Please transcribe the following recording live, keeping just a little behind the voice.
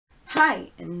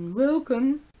Hi and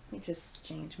welcome. Let me just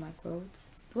change my clothes.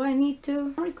 Do I need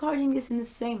to? I'm recording this in the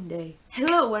same day.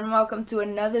 Hello and welcome to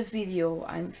another video.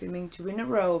 I'm filming 2 in a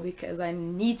row because I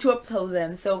need to upload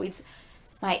them. So it's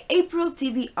my April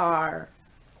TBR.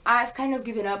 I've kind of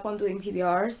given up on doing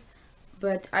TBRs,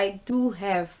 but I do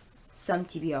have some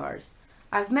TBRs.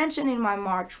 I've mentioned in my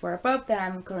March wrap-up that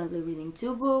I'm currently reading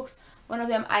 2 books. One of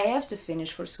them I have to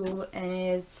finish for school and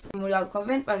is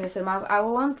Convento by I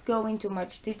won't go into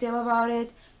much detail about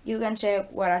it. You can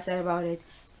check what I said about it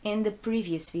in the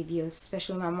previous videos,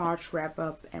 especially my March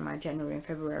wrap-up and my January and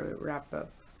February wrap-up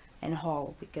and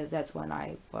haul, because that's when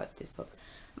I bought this book.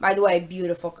 By the way,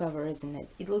 beautiful cover, isn't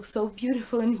it? It looks so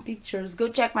beautiful in pictures. Go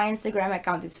check my Instagram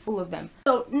account, it's full of them.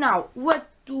 So now, what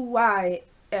do I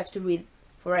have to read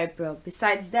for April?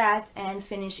 Besides that and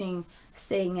finishing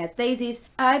staying at Daisy's,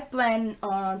 I plan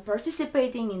on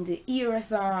participating in the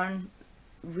year-a-thon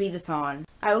readathon.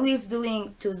 I'll leave the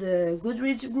link to the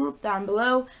GoodReads group down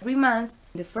below. Every month,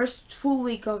 the first full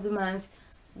week of the month,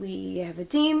 we have a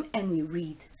team and we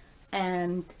read.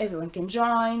 And everyone can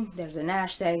join, there's an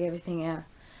hashtag, everything else.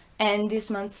 And this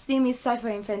month's theme is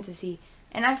sci-fi and fantasy.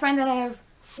 And I find that I have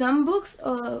some books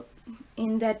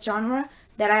in that genre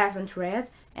that I haven't read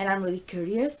and I'm really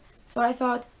curious. So I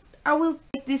thought I will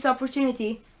take this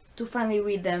opportunity to finally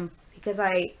read them, because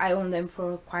I own them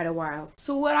for quite a while.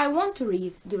 So what I want to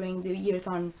read during the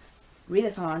year-a-thon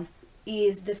readathon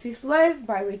is The Fifth Wave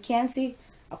by Rick Yancey.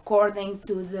 According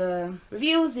to the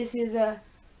reviews, this is a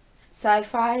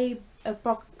sci-fi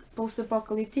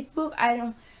post-apocalyptic book.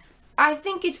 I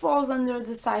think it falls under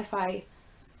the sci-fi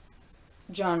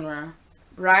genre,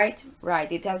 right?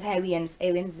 Right, it has aliens.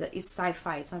 Aliens is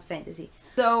sci-fi, it's not fantasy.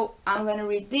 So I'm gonna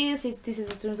read this. This is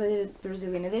a translated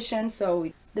Brazilian edition,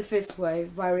 so The Fifth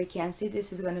Wave by Rick Yancey.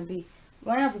 This is gonna be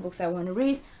one of the books I want to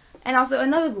read. And also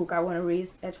another book I want to read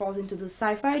that falls into the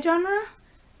sci-fi genre.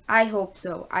 I hope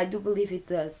so. I do believe it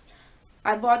does.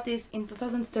 I bought this in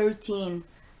 2013,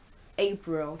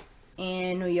 April,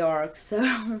 in New York,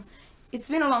 so it's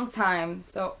been a long time,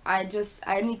 so I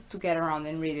need to get around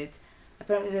and read it.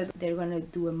 Apparently they're gonna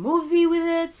do a movie with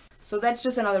it, so that's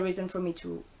just another reason for me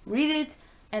to read it,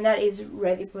 and that is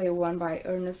Ready Player One by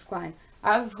Ernest Cline.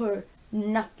 I've heard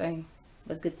nothing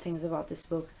but good things about this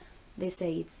book. They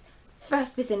say it's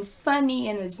fast-paced and funny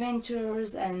and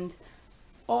adventures and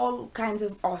all kinds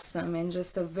of awesome and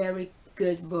just a very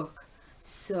good book.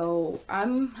 So I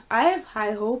have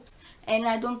high hopes, and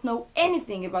I don't know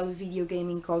anything about the video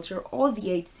gaming culture or the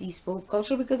 80s pop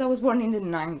culture because I was born in the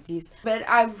 90s. But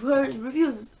I've heard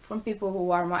reviews from people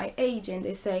who are my age, and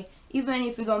they say even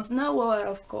if you don't know a lot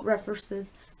of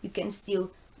references, you can still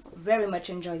very much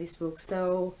enjoy this book.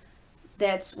 So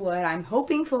that's what I'm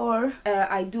hoping for.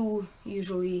 I do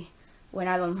usually, when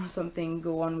I don't know something,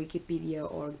 go on Wikipedia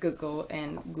or Google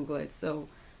and Google it. So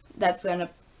that's gonna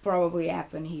probably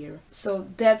happen here. So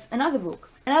that's another book.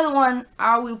 Another one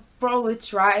I will probably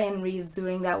try and read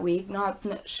during that week, not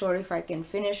sure if I can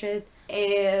finish it,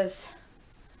 is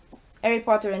Harry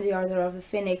Potter and the Order of the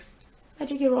Phoenix by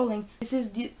J.K. Rowling. This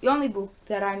is the only book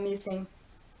that I'm missing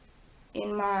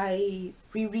in my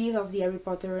reread of the Harry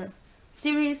Potter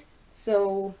series,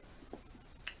 so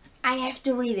I have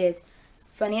to read it.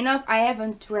 Funny enough, I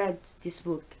haven't read this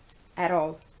book at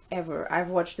all, ever. I've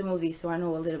watched the movie, so I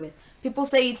know a little bit. People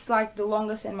say it's like the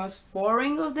longest and most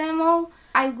boring of them all.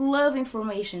 I love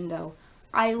information though.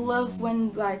 I love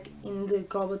when, like, in the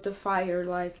Goblet of Fire,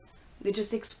 like, they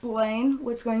just explain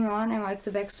what's going on and, like, the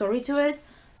backstory to it.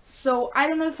 So I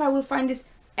don't know if I will find this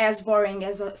as boring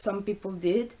as some people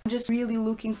did. I'm just really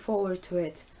looking forward to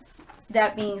it.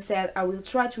 That being said, I will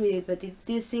try to read it, but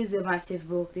this is a massive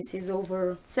book. This is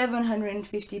over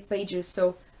 750 pages,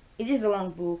 so it is a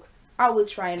long book. I will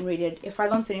try and read it. If I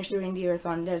don't finish during the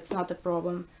year-a-thon, that's not a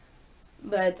problem.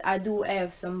 But I do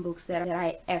have some books that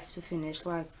I have to finish,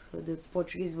 like the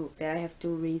Portuguese book that I have to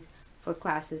read for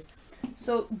classes.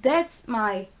 So that's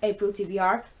my April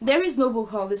TBR. There is no book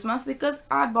haul this month because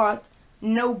I bought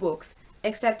no books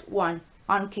except one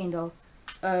on Kindle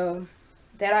that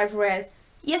I've read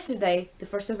yesterday, the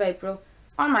 1st of April,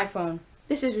 on my phone.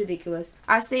 This is ridiculous.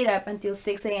 I stayed up until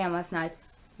 6 AM last night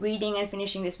reading and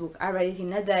finishing this book. I read it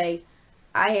in a day.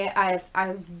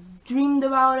 I've dreamed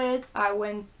about it. I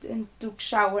went and took a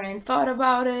shower and thought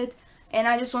about it, and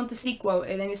I just want a sequel.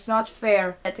 And it's not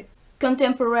fair that a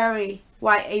contemporary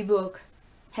YA book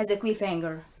has a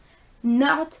cliffhanger.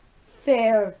 Not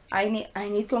fair. I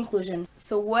need conclusion.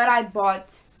 So what I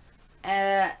bought,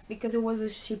 because it was a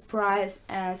cheap price,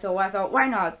 so I thought, why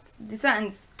not? This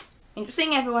sounds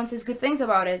interesting. Everyone says good things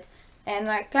about it, and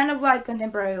I kind of like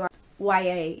contemporary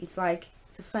YA. It's a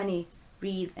funny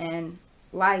read and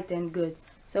light and good.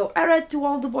 So I read To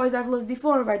All the Boys I've Loved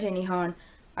Before by Jenny Han.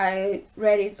 I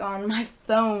read it on my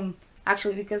phone,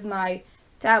 actually, because my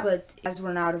tablet has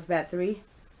run out of battery.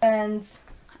 And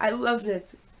I loved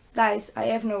it. Guys,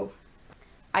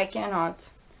 I cannot.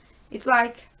 It's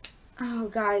like, oh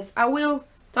guys, I will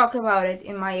talk about it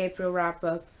in my April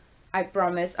wrap-up. I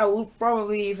promise. I will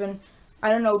probably even, I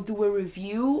don't know, do a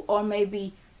review, or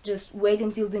maybe just wait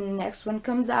until the next one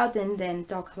comes out and then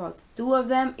talk about the two of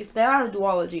them, if they are a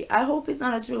duology. I hope it's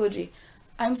not a trilogy.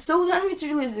 I'm so done with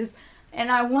trilogies,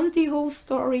 and I want the whole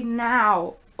story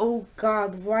now. Oh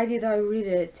god, why did I read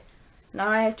it? Now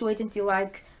I have to wait until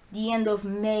like the end of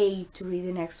May to read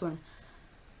the next one.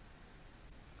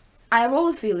 I have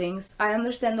all the feelings, I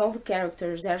understand all the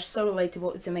characters, they're so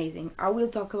relatable, it's amazing. I will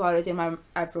talk about it in my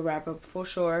April wrap-up for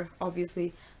sure,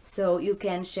 obviously, so you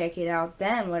can check it out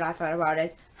then, what I thought about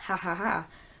it. Ha ha ha.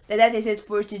 That is it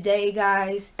for today,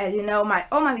 guys. As you know,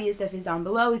 all my video stuff is down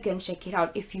below, you can check it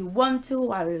out if you want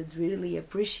to, I would really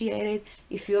appreciate it.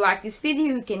 If you like this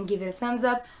video, you can give it a thumbs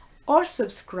up or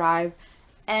subscribe,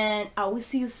 and I will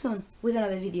see you soon with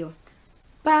another video.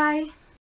 Bye!